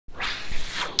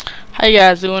Hi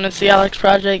guys, doing it's the Alex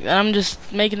Project, and I'm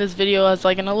just making this video as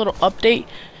like a little update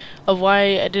of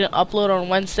why I didn't upload on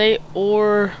Wednesday,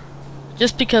 or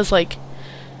just because like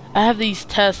I have these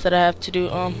tests that I have to do.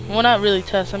 Well, not really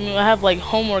tests. I mean, I have like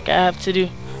homework I have to do.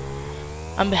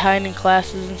 I'm behind in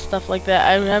classes and stuff like that.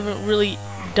 I haven't really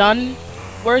done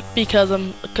work because of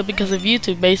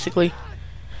YouTube basically.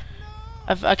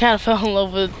 I kind of fell in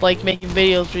love with like making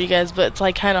videos for you guys, but it's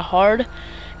like kind of hard.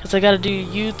 Cause I gotta do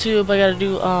YouTube, I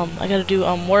gotta do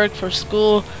work for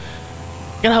school.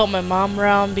 I gotta help my mom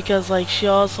around because like she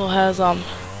also has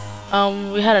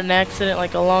we had an accident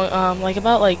like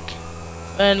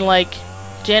in like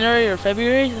January or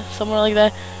February, somewhere like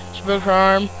that. She broke her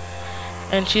arm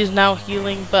and she's now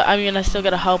healing, but I mean I still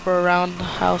gotta help her around the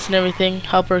house and everything,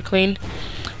 help her clean.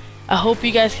 I hope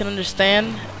you guys can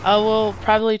understand. I will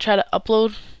probably try to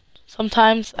upload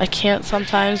sometimes. I can't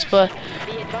sometimes, but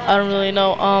I don't really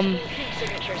know.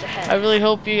 I really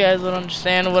hope you guys would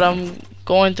understand what I'm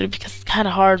going through because it's kind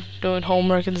of hard doing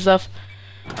homework and stuff.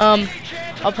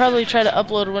 I'll probably try to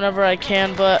upload whenever I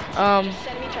can, but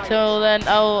till then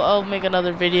I'll make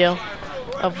another video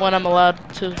of when I'm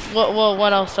allowed to. Well,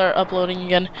 when I'll start uploading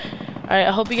again. Alright,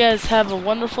 I hope you guys have a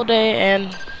wonderful day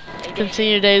and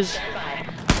continue your days.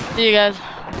 See you guys.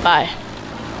 Bye.